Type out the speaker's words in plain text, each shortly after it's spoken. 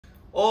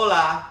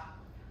Hola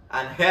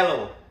and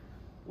hello.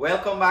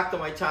 Welcome back to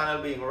my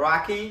channel being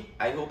Rocky.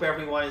 I hope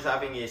everyone is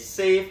having a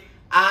safe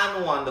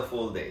and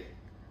wonderful day.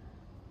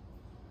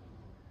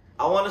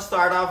 I want to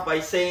start off by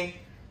saying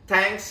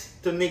thanks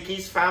to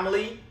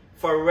NickeysFamily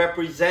for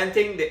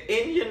representing the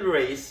Indian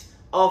race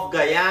of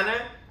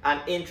Guyana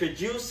and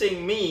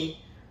introducing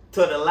me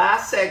to the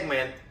last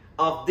segment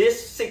of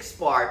this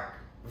 6-part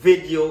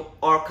video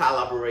or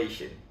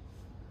collaboration.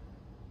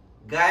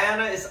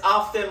 Guyana is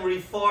often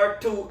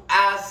referred to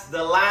as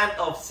the land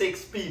of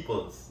 6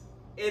 peoples.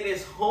 It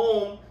is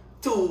home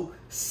to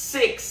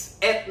 6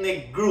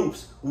 ethnic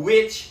groups,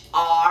 which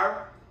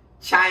are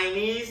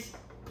Chinese,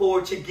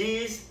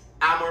 Portuguese,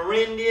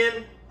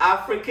 Amerindian,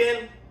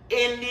 African,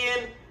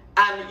 Indian,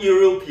 and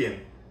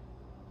European.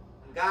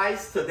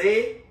 Guys,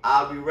 today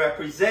I'll be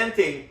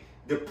representing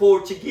the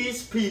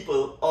Portuguese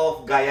people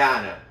of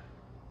Guyana.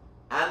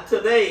 And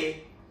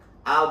today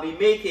I'll be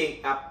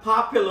making a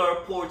popular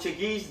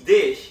Portuguese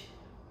dish,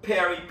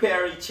 Piri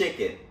Piri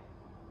chicken.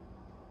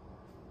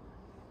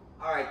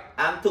 Alright,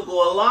 and to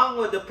go along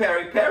with the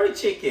Piri Piri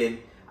chicken,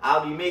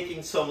 I'll be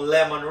making some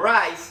lemon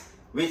rice,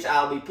 which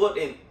I'll be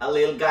putting a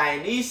little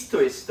Guyanese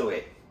twist to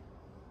it.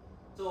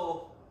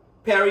 So,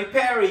 Piri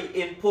Piri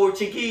in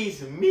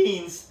Portuguese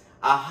means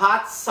a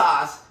hot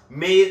sauce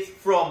made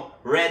from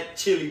red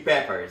chili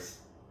peppers.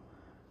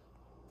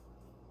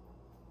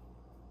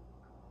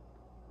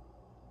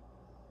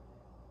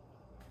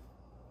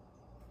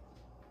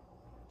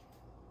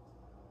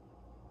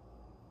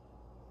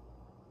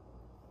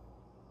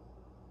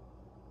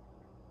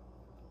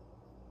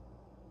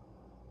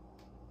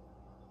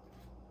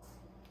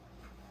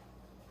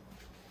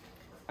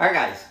 Alright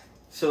guys,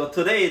 so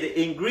today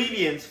the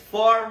ingredients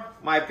for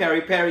my Piri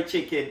Piri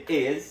chicken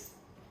is,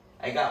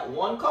 I got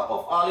 1 cup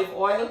of olive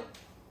oil,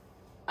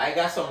 I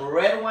got some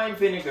red wine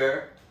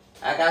vinegar,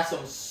 I got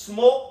some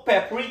smoked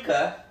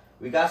paprika,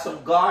 we got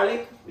some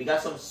garlic, we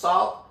got some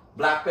salt,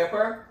 black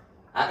pepper,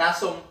 I got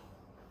some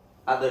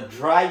of the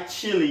dried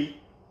chili.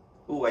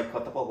 Oh, I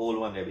cut up a whole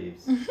one there,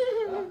 babes.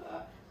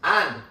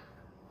 And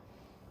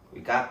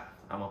we got,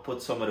 I'm gonna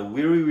put some of the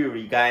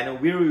wiri Guyana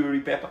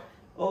wiri pepper.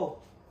 Oh,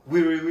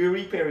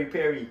 wiri Piri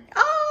Piri.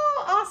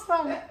 Oh,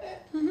 awesome.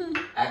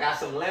 I got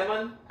some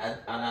lemon and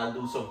I'll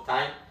do some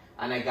thyme,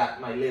 and I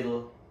got my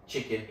little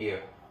chicken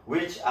here,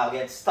 which I'll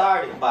get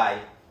started by.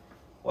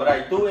 What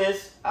I do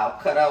is I'll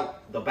cut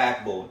out the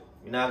backbone.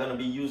 We're not going to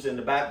be using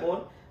the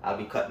backbone. I'll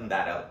be cutting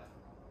that out.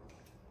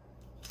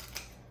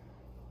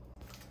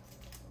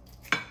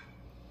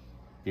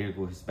 There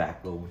goes his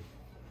backbone.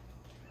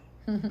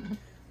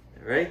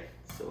 Alright,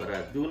 so what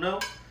I do now,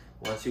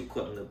 once you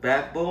cut on the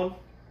backbone,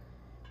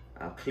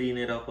 I'll clean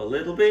it up a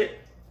little bit,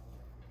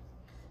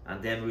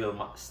 and then we'll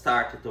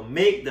start to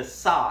make the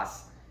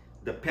sauce,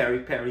 the Piri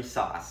Piri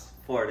sauce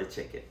for the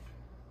chicken.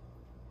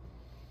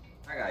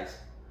 Alright guys,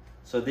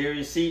 so there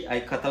you see I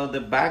cut out the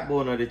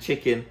backbone of the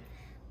chicken.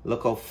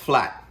 Look how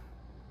flat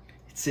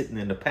it's sitting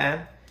in the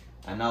pan.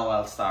 And now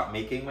I'll start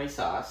making my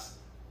sauce.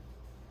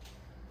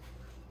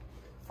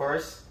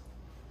 First,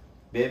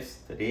 babes,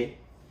 today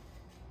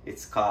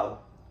it's called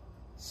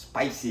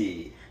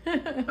spicy.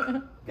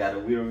 Got a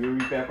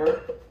wiri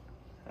pepper.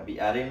 I'll be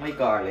adding my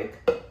garlic.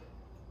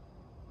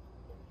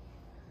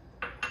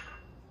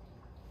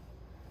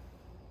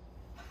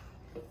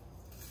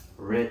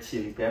 Red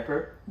chili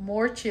pepper.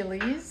 More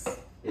chilies.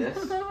 Yes.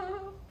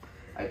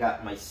 I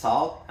got my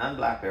salt and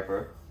black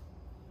pepper.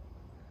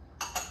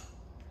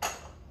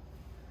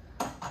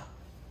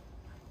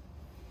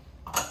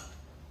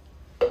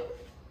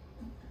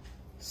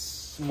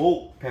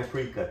 Smoked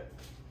paprika.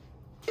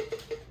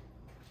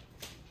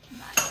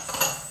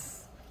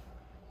 Nice.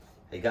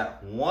 I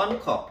got 1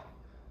 cup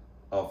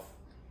of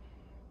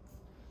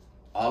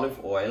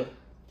olive oil.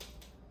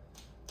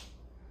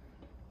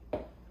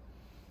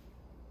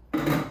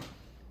 And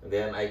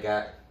then I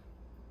got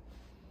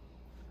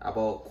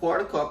about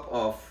 1/4 cup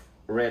of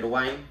red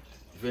wine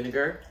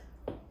vinegar.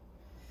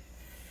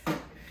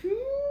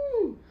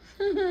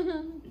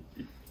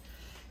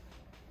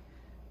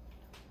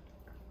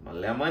 My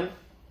lemon,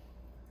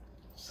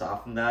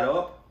 soften that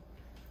up,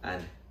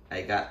 and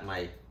I got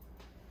my,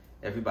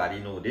 everybody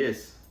know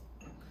this,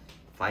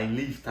 fine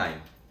leaf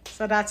thyme.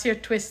 So that's your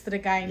twist to the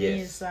Guyanese.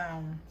 Yes.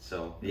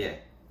 So yeah,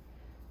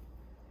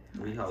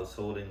 every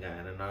household in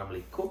Guyana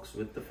normally cooks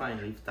with the fine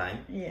leaf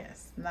thyme.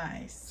 Yes,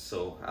 nice.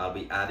 So I'll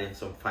be adding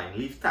some fine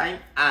leaf thyme,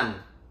 and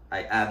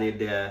I added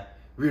the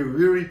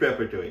wiri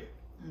pepper to it.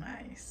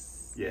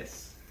 Nice.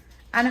 Yes.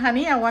 And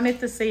honey, I wanted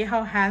to say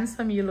how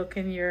handsome you look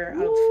in your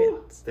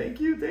outfit. Thank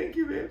you,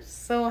 babes.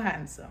 So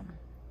handsome.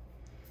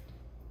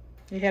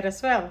 You hear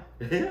as well?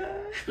 Yeah,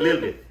 a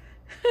little bit.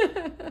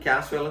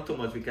 Can't swell him too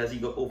much because he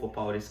got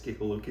overpowered his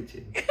whole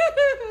kitchen.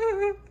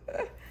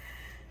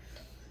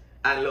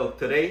 And look,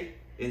 today,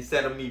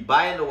 instead of me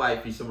buying the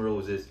wifey some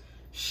roses,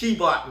 she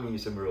bought me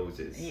some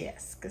roses.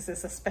 Yes, because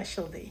it's a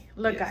special day.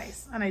 Look, Yes.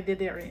 guys, and I did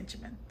the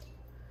arrangement.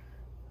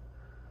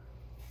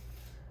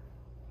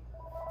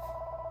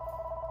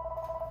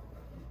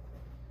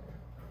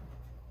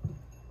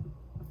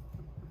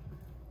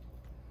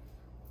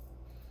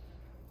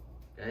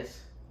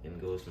 Guys, in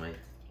goes my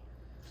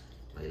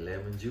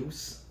lemon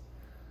juice.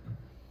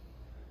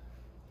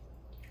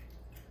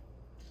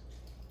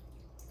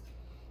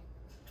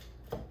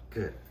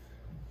 Good.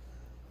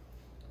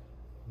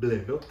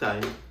 Blend up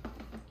time.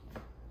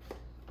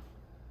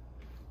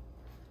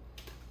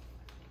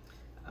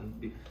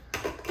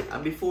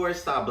 And before I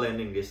start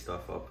blending this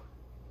stuff up,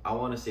 I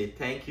want to say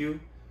thank you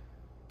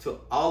to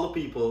all the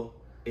people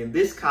in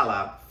this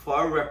collab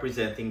for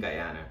representing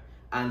Guyana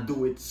and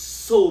do it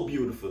so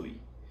beautifully.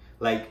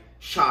 Like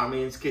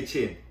Sharmin's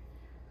Kitchen,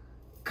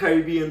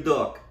 Caribbean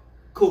Duck,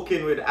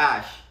 Cooking with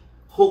Ash,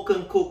 Hook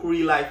and Cook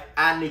Real Life,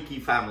 and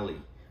NickeysFamily.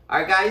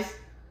 Alright guys,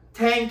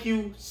 thank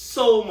you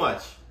so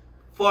much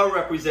for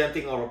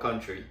representing our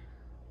country.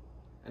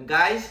 And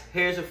guys,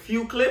 here's a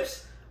few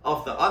clips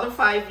of the other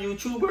 5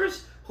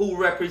 YouTubers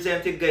who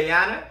represented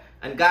Guyana.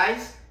 And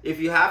guys, if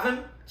you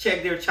haven't,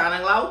 check their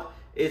channel out.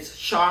 It's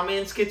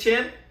Sharmin's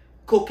Kitchen,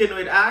 Cooking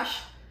with Ash,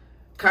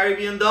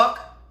 Caribbean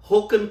Duck,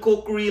 Hook and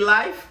Cook Real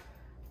Life,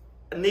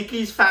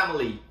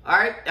 NickeysFamily.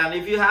 Alright, and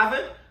if you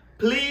haven't,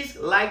 please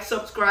like,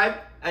 subscribe,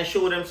 and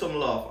show them some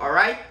love.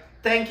 Alright,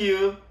 thank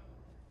you.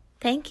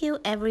 Thank you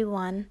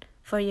everyone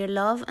for your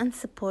love and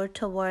support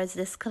towards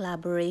this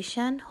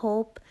collaboration.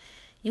 Hope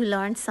you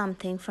learned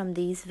something from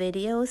these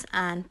videos,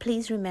 and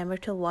please remember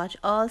to watch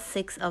all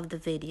 6 of the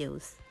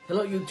videos.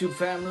 Hello YouTube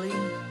family.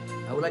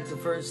 I would like to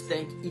first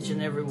thank each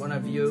and every one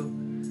of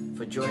you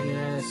for joining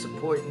us,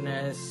 supporting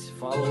us,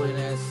 following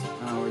us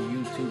on our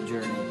YouTube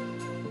journey.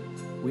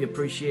 We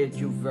appreciate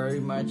you very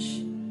much,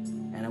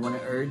 and I want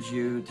to urge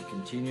you to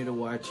continue to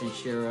watch and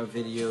share our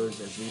videos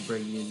as we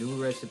bring you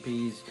new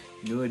recipes,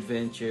 new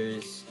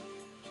adventures.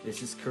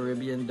 This is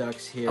Caribbean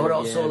Ducks here. I would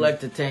also like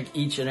to thank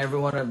each and every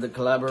one of the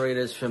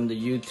collaborators from the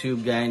YouTube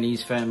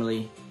Guyanese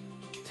family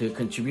to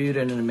contribute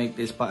and to make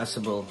this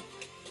possible.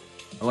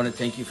 I want to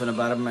thank you from the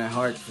bottom of my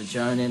heart for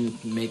joining,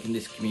 making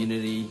this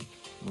community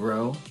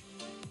grow.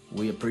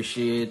 We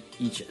appreciate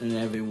each and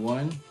every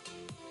one.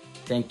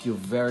 Thank you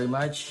very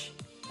much.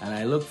 And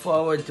I look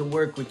forward to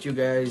work with you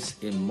guys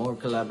in more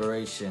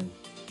collaboration.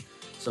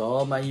 So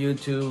all my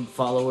YouTube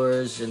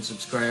followers and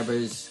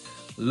subscribers,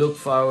 look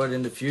forward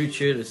in the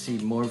future to see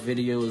more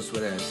videos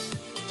with us.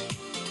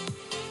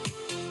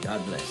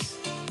 God bless.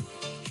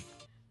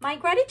 My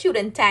gratitude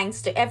and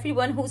thanks to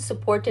everyone who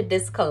supported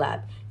this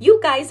collab.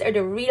 You guys are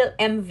the real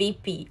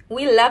MVP.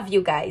 We love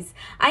you guys.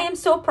 I am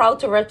so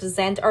proud to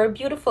represent our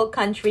beautiful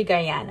country,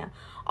 Guyana.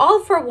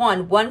 All for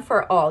one, one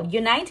for all.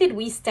 United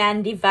we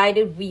stand,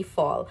 divided we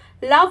fall.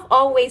 Love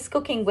always,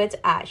 Cooking with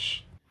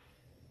Ash.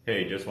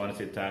 Hey, just want to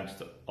say thanks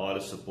to all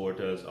the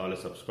supporters, all the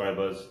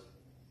subscribers,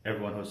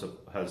 everyone who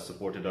has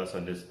supported us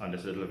on this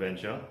little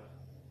venture.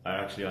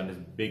 Actually on this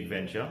big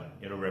venture,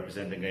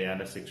 representing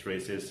Guyana, 6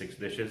 races, 6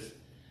 dishes.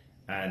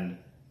 And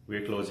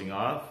we're closing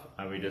off,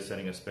 and we're just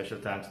sending a special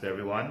thanks to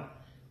everyone.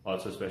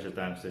 Also special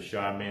thanks to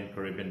Sharmin,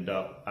 Caribbean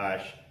Duck,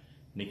 Ash,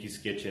 Nickey's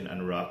Kitchen,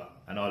 and Rock,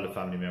 and all the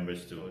family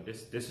members too.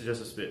 This is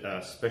just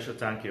a special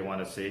thank you I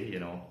want to say.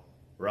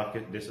 Rock,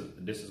 this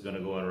is going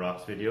to go on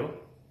Rock's video,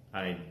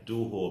 and I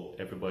do hope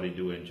everybody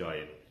do enjoy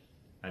it.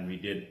 And we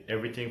did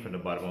everything from the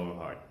bottom of our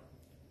heart.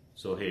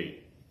 So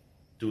hey,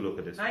 do look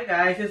at this. Hi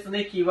guys, it's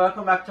Nicky.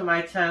 Welcome back to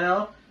my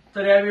channel.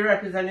 Today I'll be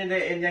representing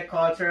the Indian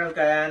culture of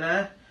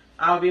Guyana.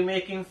 I'll be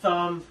making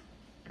some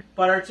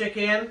butter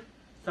chicken,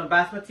 some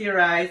basmati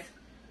rice,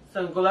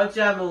 some gulab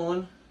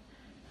jamun,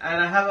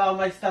 and I have all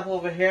my stuff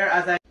over here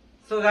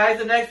So guys,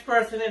 the next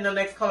person in the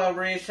next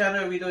collaboration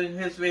will be doing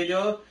his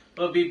video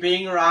will be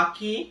Being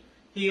Rocky.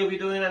 He will be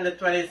doing it on the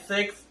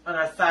 26th on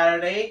a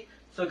Saturday.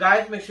 So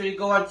guys, make sure you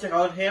go and check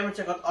out him and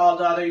check out all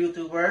the other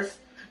YouTubers.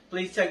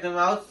 Please check them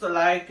out. So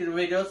like the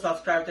video,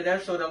 subscribe to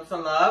them, show them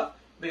some love,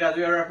 because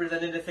we are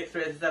representing the 6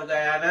 races of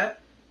Guyana.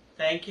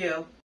 Thank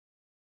you.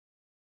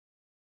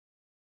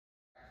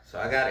 So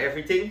I got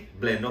everything,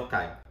 blend up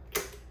time.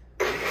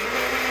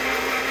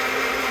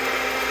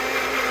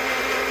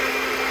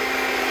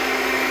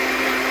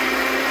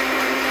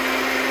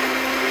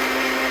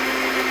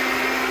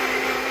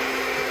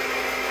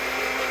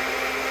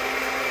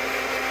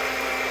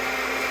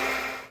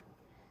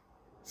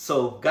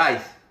 So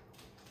guys,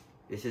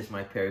 this is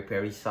my peri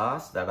peri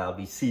sauce that I'll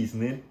be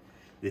seasoning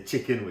the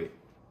chicken with.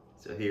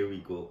 So here we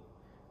go.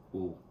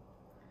 Ooh,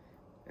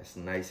 that's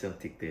nice and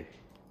thick there.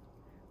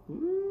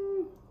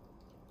 Ooh.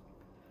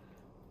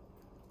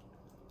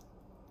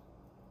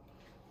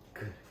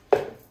 Good.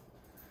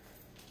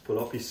 Pull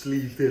up your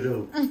sleeve there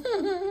though.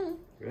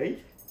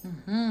 Right?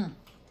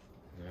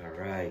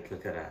 Alright,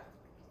 look at that.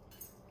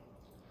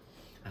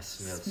 That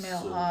smells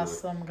so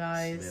awesome, good.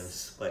 guys. Smells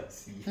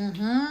spicy.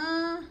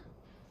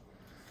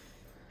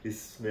 It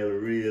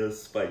smells real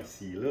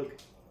spicy, look.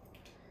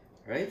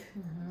 Right?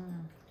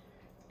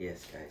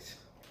 Yes, guys.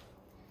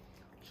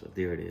 So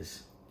there it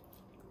is.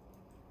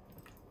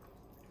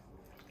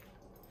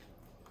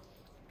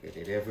 Get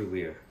it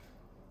everywhere.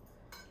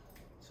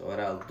 So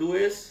what I'll do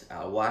is,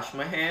 I'll wash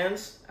my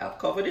hands, I'll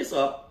cover this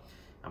up,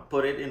 and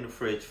put it in the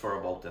fridge for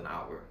about an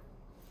hour.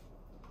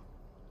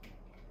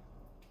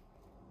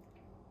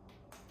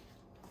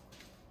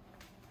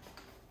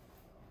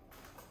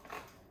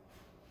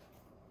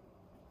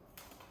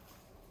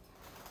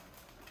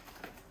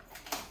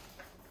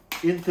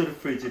 into the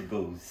fridge it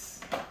goes.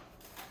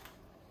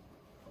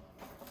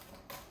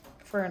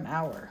 For an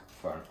hour.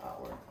 For an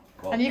hour.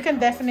 About And you can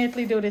an hour.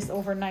 definitely do this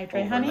overnight,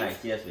 right, honey? Overnight,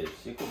 yes, babes.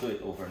 You could do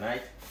it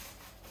overnight.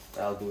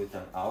 I'll do it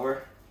an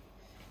hour.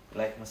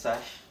 Like massage?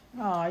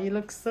 Oh, you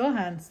look so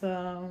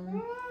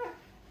handsome.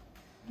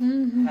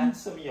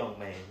 Handsome young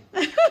man.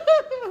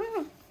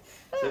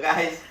 So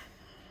guys,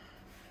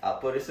 I'll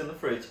put this in the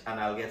fridge and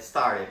I'll get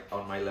started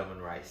on my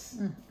lemon rice.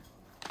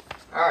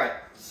 Alright,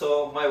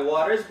 so my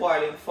water is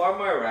boiling for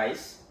my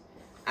rice.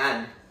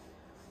 And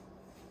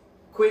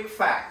quick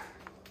fact,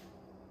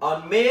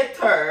 on May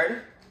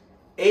 3rd,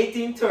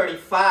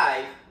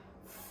 1835,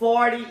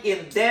 40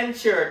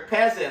 indentured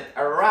peasants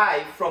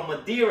arrived from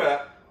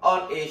Madeira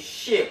on a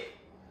ship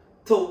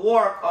to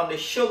work on the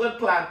sugar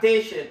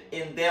plantation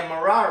in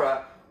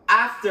Demerara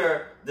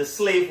after the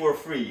slaves were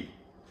freed.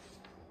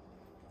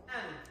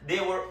 And they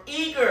were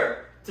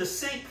eager to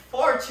seek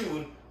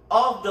fortune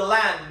of the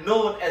land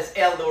known as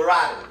El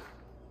Dorado.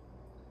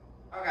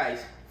 Alright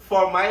guys,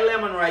 for my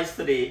lemon rice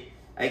today,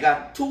 I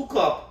got 2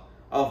 cups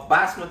of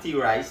basmati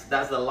rice,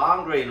 that's the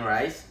long grain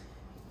rice.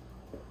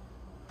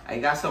 I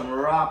got some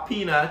raw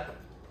peanut.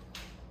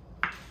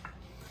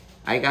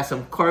 I got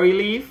some curry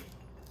leaf.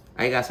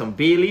 I got some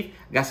bay leaf.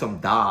 I got some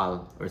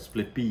dal or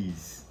split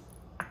peas.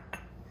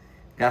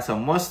 Got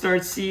some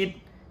mustard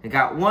seed. I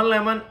got 1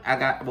 lemon. I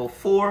got about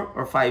 4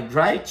 or 5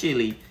 dried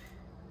chili.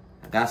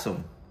 I got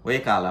some, what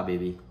you call that,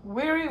 baby?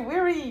 Weary.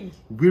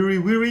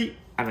 Wiri.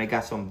 And I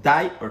got some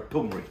dye or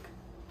turmeric.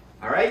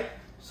 Alright,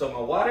 so my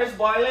water is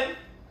boiling.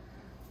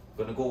 I'm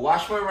gonna go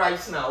wash my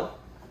rice now.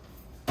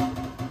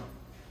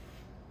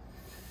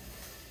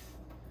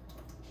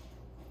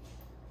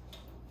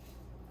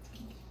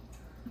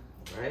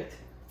 Alright,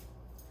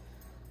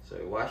 so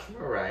I wash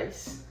my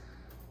rice.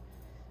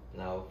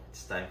 Now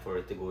it's time for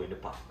it to go in the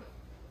pot.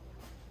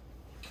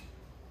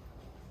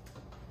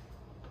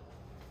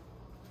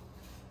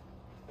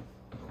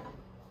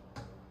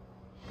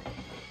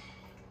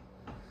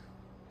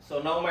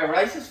 So now my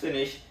rice is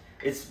finished.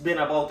 It's been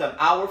about an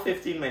hour,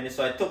 15 minutes.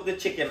 So I took the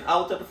chicken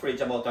out of the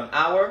fridge about an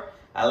hour.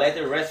 I let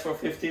it rest for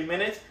 15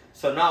 minutes.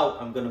 So now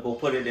I'm gonna go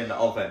put it in the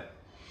oven.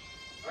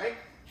 Alright,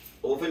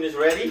 oven is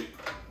ready.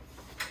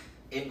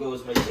 In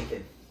goes my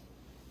chicken.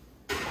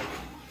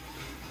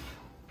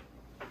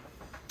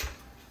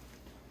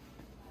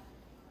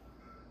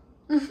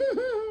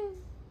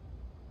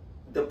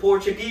 The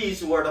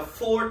Portuguese were the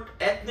 4th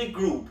ethnic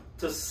group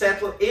to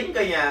settle in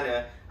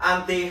Guyana,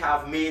 and they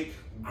have made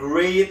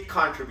great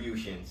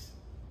contributions.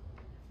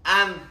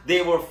 And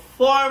they were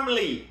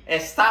formally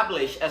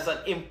established as an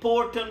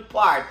important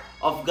part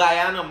of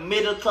Guyana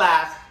middle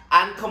class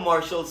and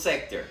commercial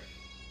sector.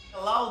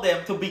 Allow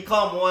them to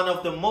become one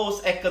of the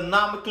most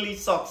economically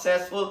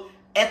successful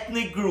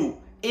ethnic group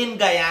in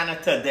Guyana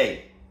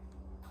today.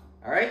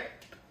 Alright,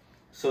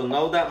 so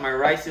now that my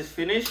rice is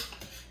finished,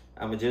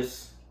 I'm gonna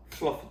just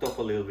fluff it up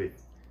a little bit.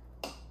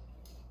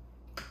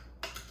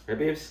 Right,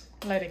 babes?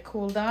 Let it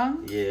cool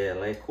down. Yeah,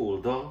 let it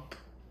cool down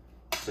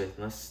so it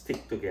not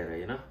stick together,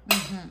 you know?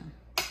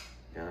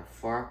 Gotta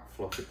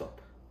fluff it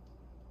up.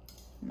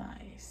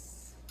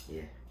 Nice.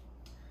 Yeah.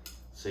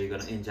 So you're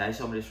gonna enjoy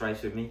some of this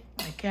rice with me?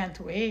 I can't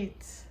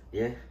wait.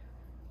 Yeah.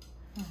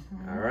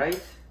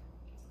 Alright.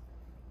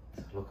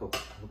 Look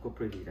how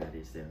pretty that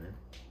is there, man.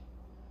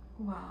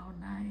 Wow,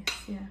 nice.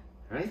 Yeah.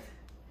 Right?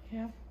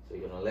 Yeah. So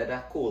you're gonna let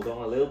that cool down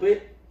a little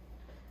bit.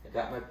 I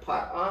got my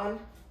pot on.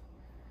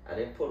 I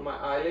didn't put my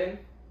oil in.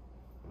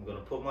 I'm gonna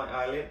put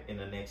my oil in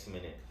the next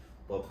minute.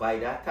 But by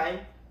that time,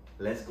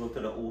 let's go to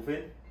the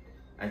oven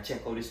and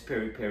check out this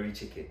peri peri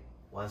chicken.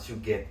 Once you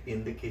get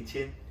in the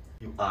kitchen,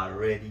 you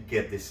already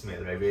get the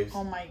smell, right, babes?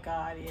 Oh my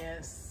God,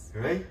 yes.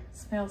 Right?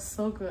 Smells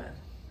so good.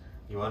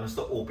 You want us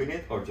to open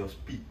it or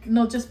just peek?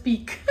 No, just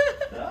peek.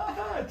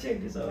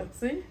 Check this out. Let's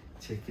see.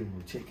 Check him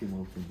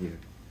out from here.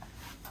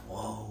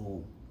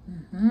 Whoa.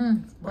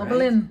 It's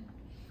bubbling. Right?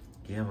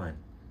 Yeah, man.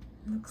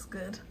 Looks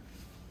good.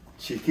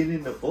 Chicken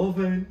in the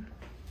oven.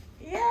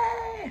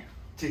 Yay!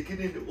 Chicken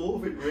in the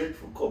oven, ready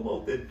to come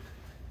out and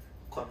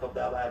cut up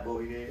that bad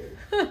boy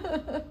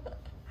there.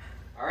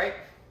 Alright,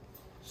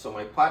 so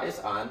my pot is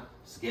on.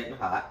 It's getting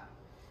hot.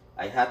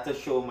 I had to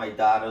show my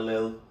dad a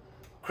little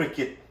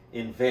cricket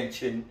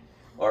invention,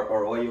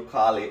 or what you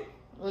call it.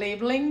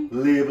 Labeling.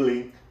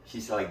 Labeling.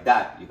 She's like,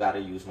 Dad, you gotta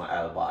use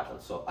my oil bottle.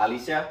 So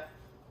Alicia,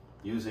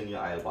 using your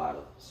oil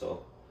bottle.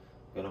 So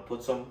I'm gonna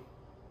put some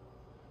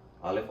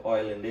olive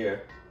oil in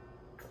there.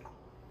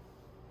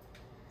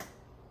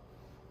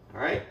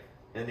 Alright,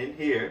 and in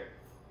here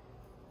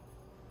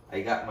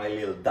I got my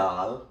little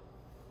dal.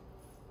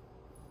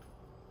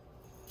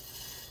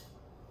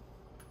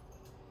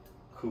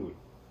 Cool.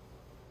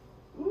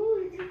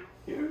 Ooh,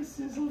 here's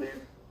sizzling.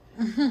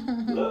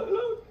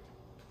 Look.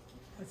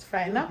 Let's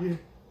fry it up. Yeah.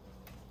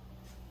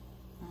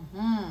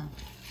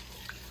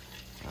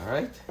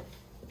 Alright.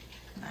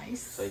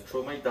 Nice. So I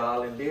throw my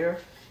dal in there.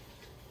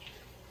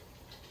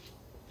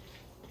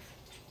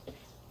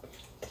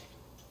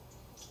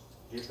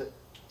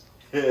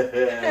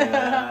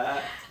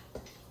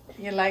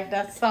 You like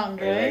that song,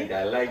 right?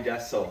 I like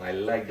that song. I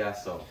like that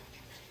song.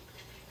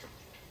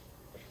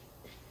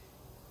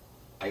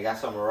 I got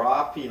some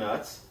raw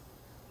peanuts.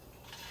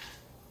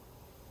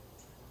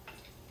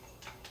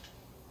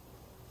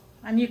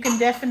 And you can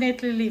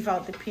definitely leave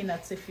out the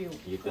peanuts if you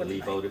You can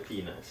leave out the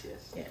peanuts,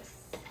 yes. Yes.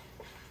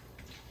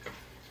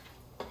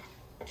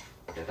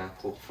 Let that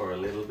cook for a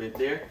little bit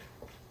there.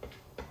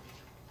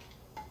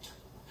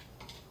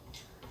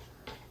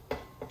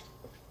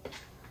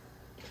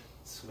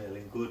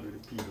 Smelling good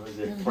with the peanuts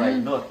and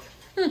fried nut.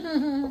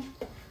 Look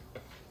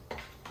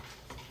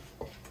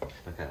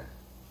at that.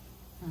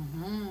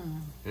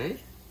 Right?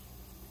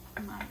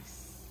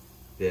 Nice.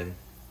 Then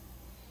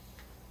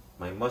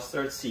my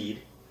mustard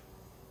seed.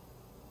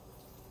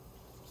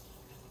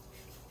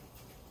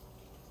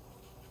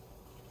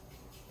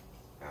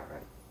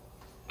 Alright.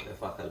 Let's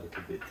fuck a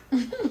little bit.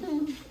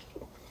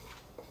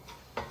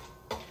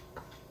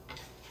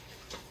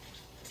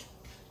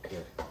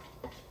 Good.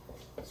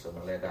 So I'm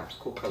gonna let that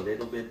cook a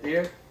little bit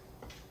there.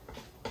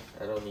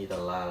 I don't need a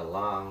lot of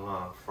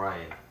long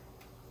frying.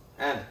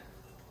 And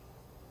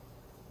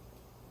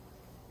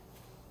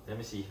let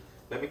me see.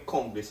 Let me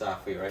comb this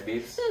off here, right,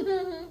 babes?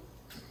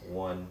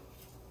 1,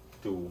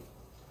 2,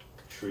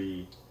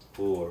 3,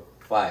 4,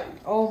 5.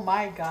 Oh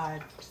my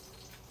God.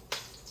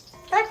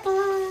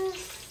 Peppers.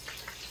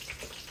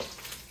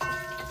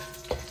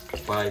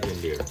 5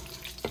 in there.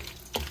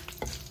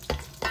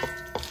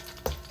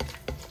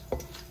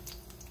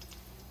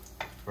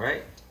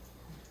 Right?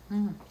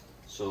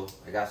 So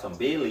I got some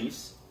bay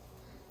leaves,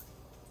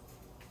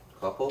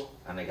 couple,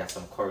 and I got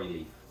some curry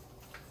leaf.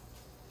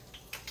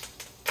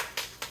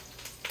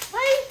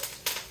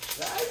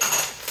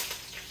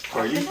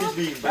 Curry leaf is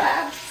being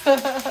bad.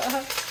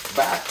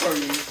 Bad curry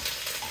leaf.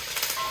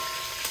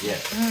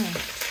 Yes.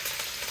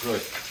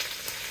 Good.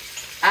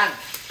 And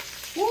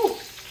woo,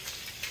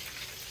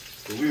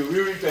 the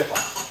real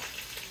pepper.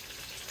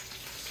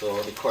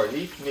 So the curry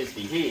leaf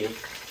misbehaved.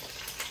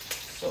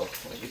 So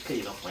let me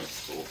clean up my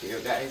stove here,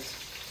 guys.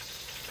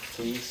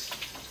 Please.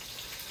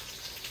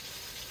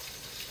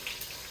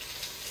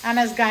 And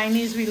as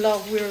Guyanese, we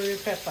love real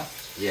pepper.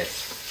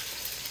 Yes.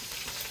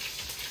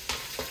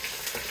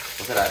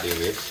 Look at that there,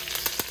 babe.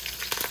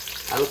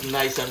 That looks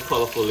nice and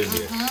colorful in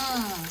there.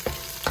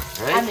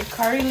 Right? And the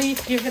curry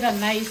leaf give it a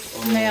nice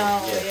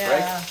smell. yes, yeah,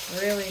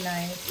 right? really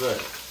nice.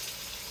 Good.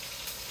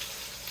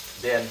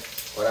 Then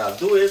what I'll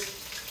do is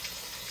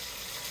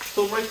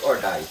turmeric or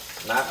dye,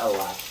 not a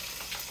lot.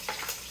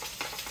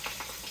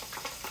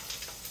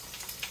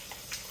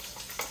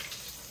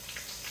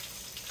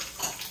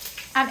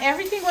 And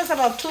everything was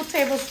about 2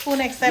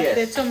 tablespoons except Yes.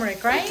 the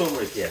turmeric, right? The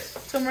turmeric, yes.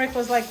 Turmeric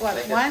was like what,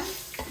 Like 1?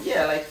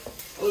 Yeah, like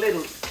a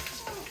little,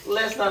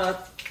 less than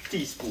a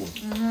teaspoon.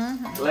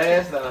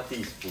 Less than a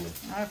teaspoon.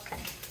 Okay.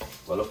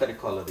 But look at the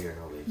color there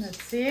now, babes.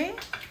 Let's see.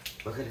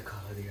 Look at the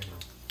color there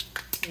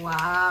now.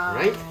 Wow.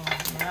 Right?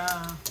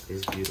 Yeah.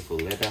 It's beautiful.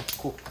 Let that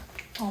cook.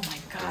 Oh my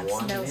God,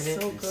 1 smells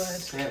minute. so It's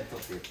good. set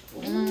of it.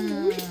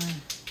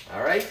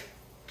 All right.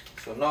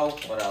 So now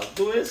what I'll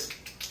do is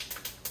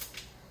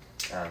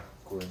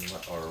go in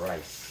our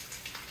rice.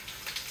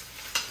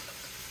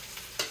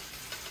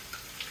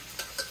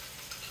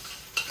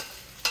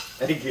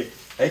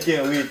 I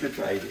can't wait to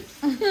try this.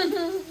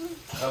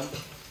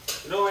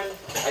 You know when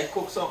I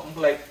cook something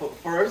like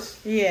first,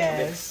 I'm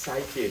Yes.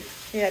 excited.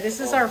 Yeah, this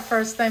is our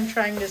first time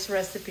trying this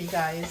recipe,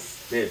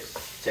 guys. Babes,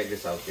 check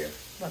this out here.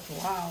 But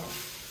wow.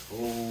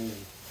 Oh,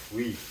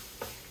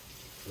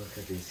 look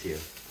at this here.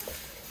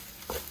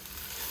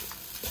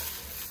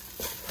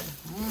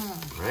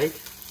 Right?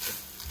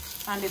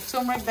 And the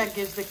turmeric that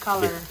gives the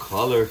color. The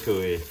color to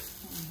it.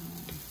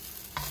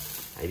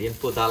 I didn't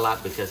put a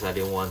lot because I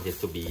didn't want it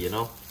to be, you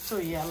know. So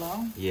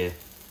yellow. Yeah.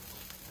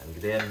 And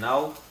then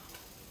now,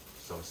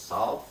 some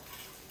salt.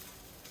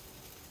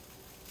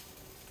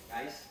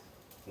 Guys,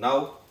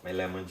 now my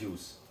lemon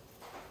juice.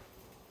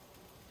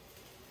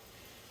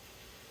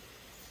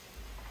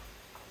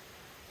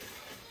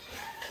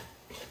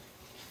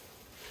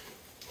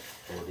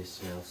 Oh, this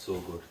smells so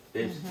good.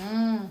 Babes,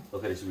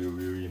 look at this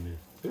weird in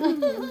there.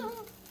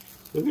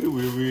 Look at the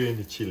weird in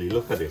the chili.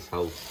 Look at this.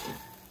 How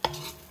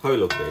it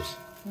look, babes?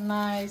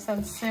 Nice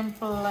and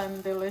simple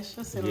and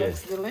delicious. It Yeah.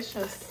 looks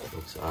delicious.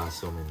 Looks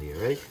awesome in there,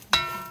 right?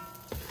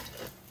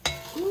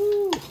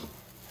 Woo.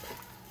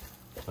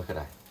 Look at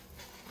that.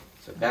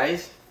 So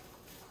guys,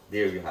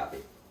 there you have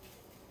it.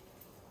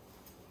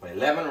 My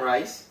lemon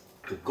rice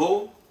to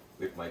go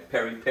with my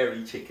peri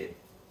peri chicken.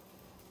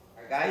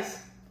 Alright guys,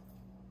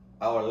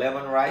 our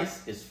lemon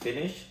rice is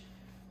finished.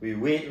 We're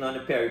waiting on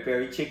the peri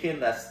peri chicken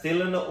that's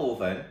still in the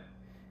oven.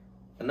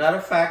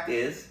 Another fact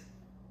is,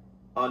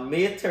 on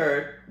May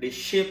 3rd, the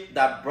ship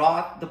that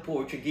brought the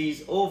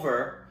Portuguese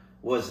over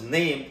was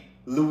named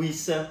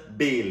Louisa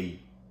Bailey.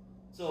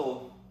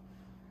 So,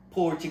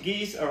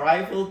 Portuguese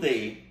Arrival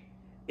Day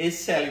is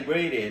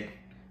celebrated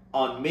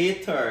on May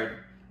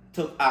 3rd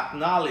to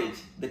acknowledge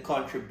the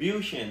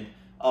contribution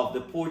of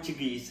the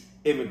Portuguese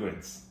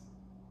immigrants.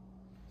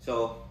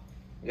 So,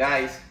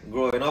 guys,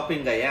 growing up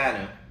in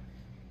Guyana,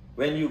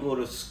 when you go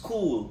to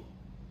school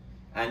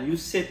and you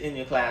sit in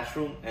your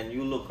classroom and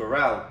you look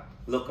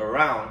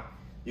around,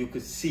 you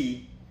could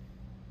see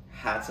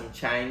had some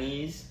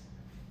Chinese,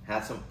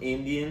 had some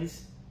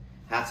Indians,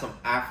 had some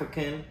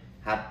African,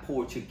 had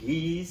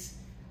Portuguese,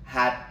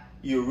 had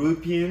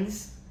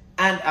Europeans,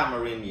 and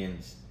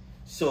Amerindians.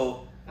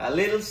 So a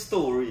little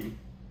story.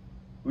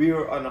 We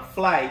were on a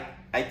flight.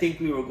 I think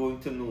we were going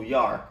to New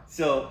York.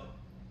 So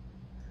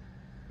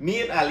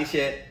me and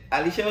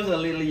Alicia was a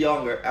little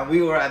younger, and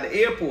we were at the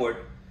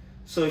airport.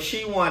 So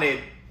she wanted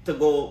to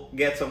go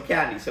get some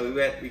candy. So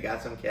we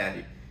got some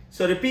candy.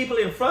 So the people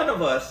in front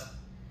of us,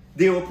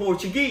 they were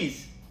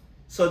Portuguese.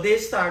 So they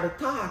started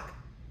to talk.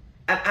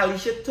 And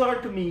Alicia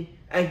turned to me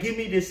and give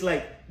me this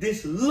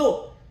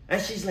look.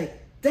 And she's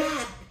like,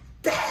 Dad,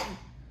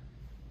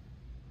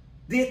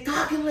 they're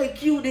talking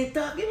like you, they're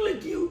talking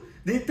like you,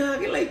 they're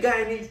talking like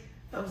Guyanese.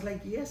 I was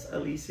like, yes,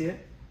 Alicia,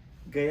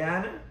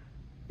 Guyana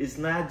is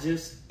not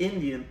just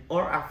Indian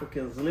or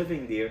Africans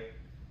living there.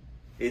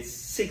 It's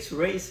 6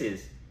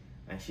 races.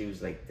 And she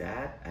was like,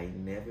 Dad, I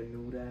never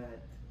knew that.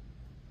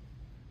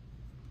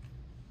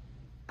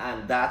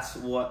 And that's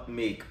what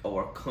makes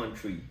our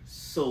country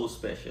so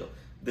special.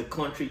 The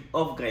country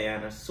of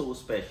Guyana so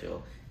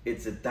special.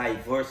 It's a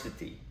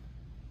diversity.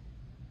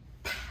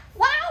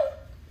 Wow!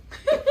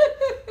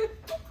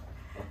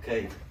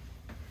 Okay,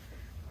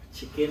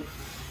 chicken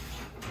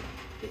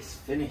is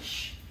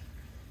finished.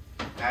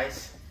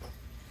 Guys,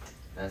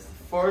 that's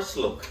the first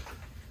look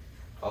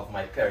of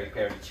my peri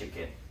peri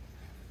chicken.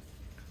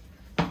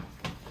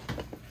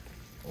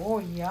 Oh,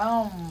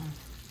 yum.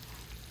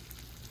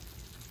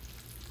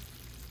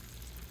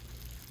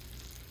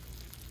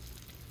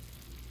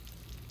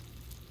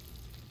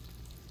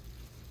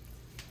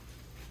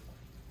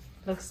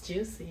 Looks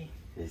juicy.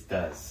 It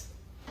does.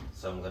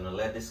 So I'm gonna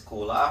let this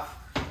cool off.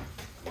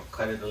 We'll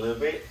cut it a little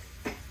bit.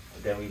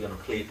 And then we're gonna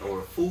plate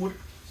our food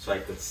so I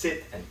could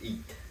sit and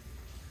eat.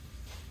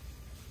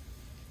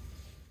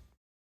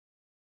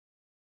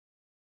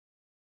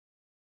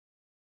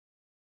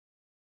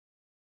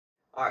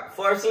 Alright,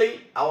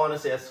 firstly, I want to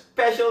say a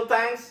special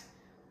thanks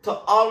to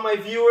all my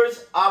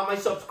viewers, all my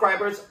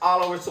subscribers,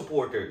 all our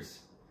supporters.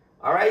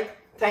 Alright,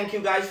 thank you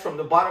guys from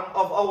the bottom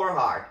of our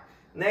heart.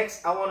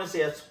 Next, I want to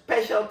say a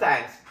special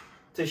thanks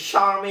to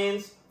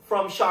Sharmin's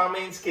from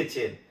Sharmin's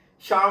Kitchen.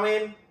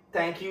 Sharmin,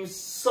 thank you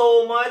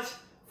so much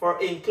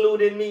for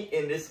including me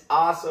in this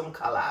awesome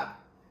collab.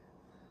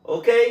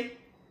 Okay?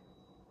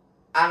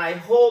 And I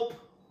hope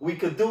we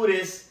could do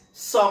this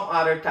some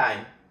other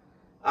time.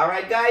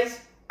 Alright guys?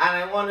 And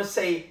I want to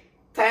say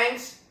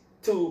thanks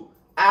to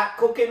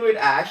Cooking with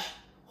Ash,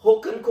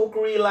 Hook and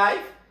Cookery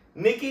Life,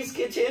 Nicky's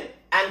Kitchen,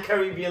 and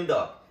Caribbean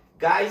Duck.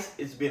 Guys,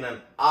 it's been an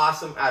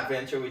awesome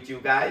adventure with you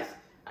guys.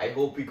 I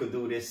hope we could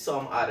do this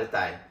some other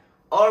time.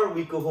 Or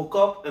we could hook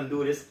up and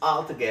do this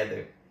all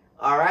together.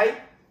 Alright?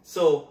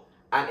 So,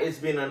 and it's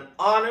been an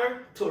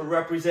honor to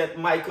represent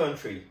my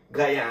country,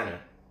 Guyana.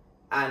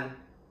 And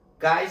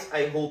guys,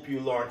 I hope you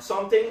learned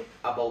something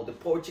about the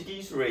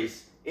Portuguese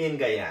race in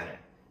Guyana.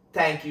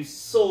 Thank you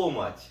so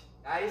much.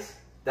 Guys,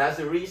 that's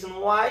the reason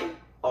why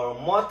our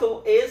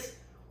motto is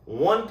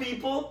one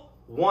people,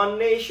 one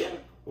nation,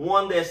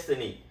 one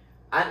destiny.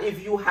 And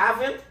if you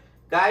haven't,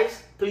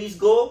 guys, please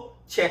go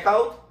check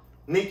out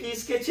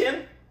Nicky's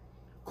Kitchen,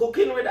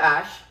 Cooking with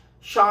Ash,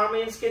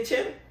 Sharmin's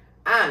Kitchen,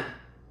 and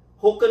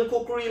Hook and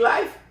Cookery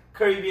Life,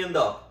 Caribbean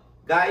Duck.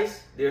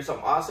 Guys, there's some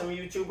awesome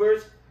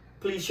YouTubers.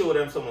 Please show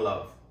them some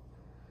love.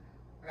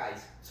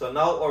 Guys, so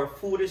now our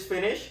food is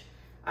finished.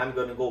 I'm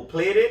gonna go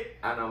plate it,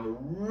 and I'm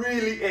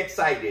really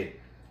excited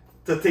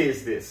to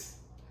taste this.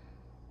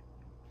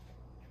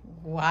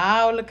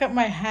 Wow, look at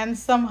my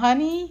handsome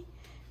honey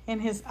in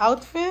his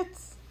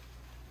outfits.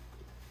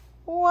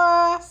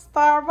 Wow,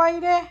 star by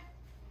there.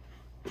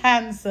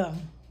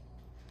 Handsome.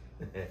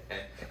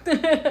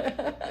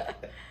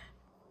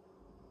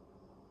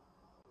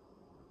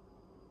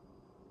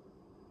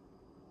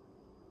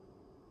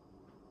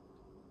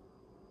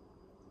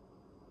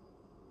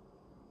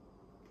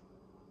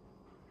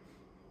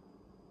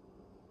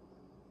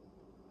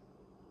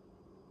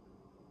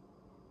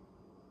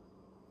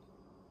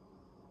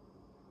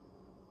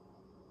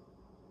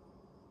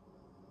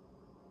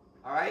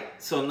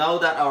 Alright, so now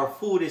that our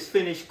food is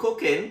finished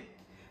cooking,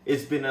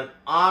 it's been an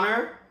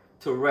honor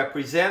to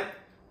represent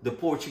the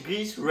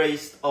Portuguese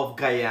race of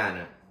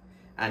Guyana.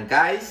 And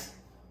guys,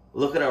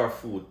 look at our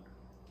food.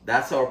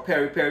 That's our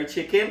peri peri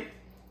chicken.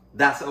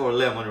 That's our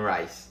lemon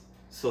rice.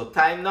 So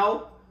time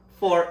now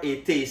for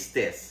a taste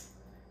test.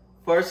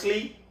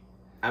 Firstly,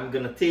 I'm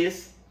gonna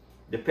taste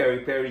the peri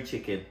peri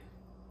chicken.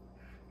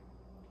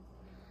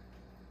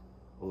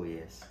 Oh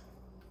yes.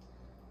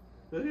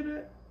 Look at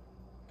that.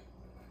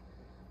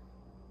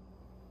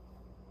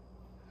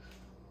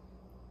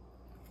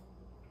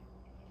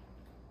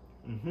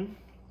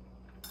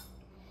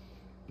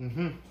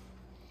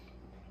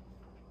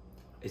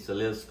 It's a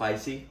little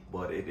spicy,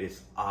 but it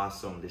is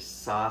awesome. The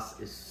sauce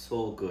is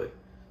so good.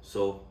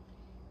 So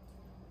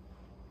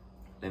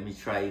let me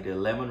try the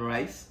lemon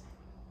rice.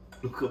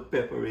 Look at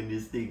pepper in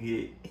this thing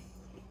here.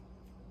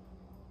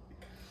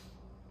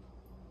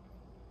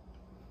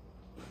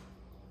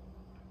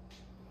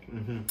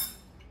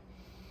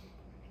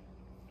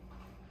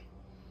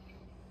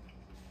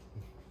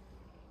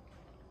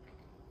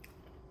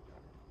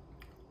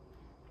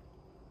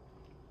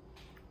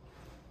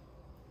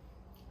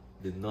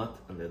 The nut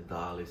and the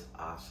dal is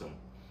awesome.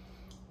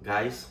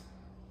 Guys,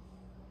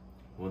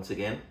 once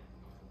again,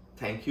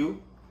 thank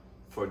you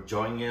for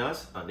joining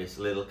us on this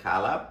little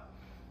collab.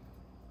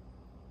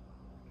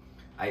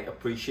 I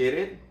appreciate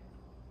it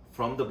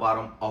from the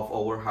bottom of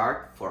our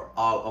heart for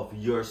all of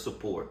your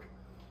support.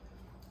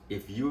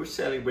 If you're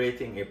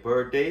celebrating a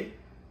birthday,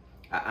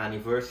 an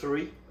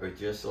anniversary, or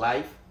just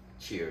life,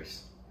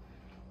 cheers.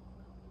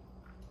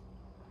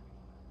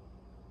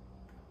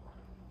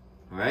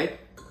 All right?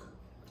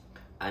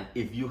 And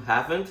if you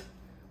haven't,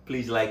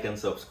 please like and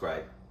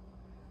subscribe.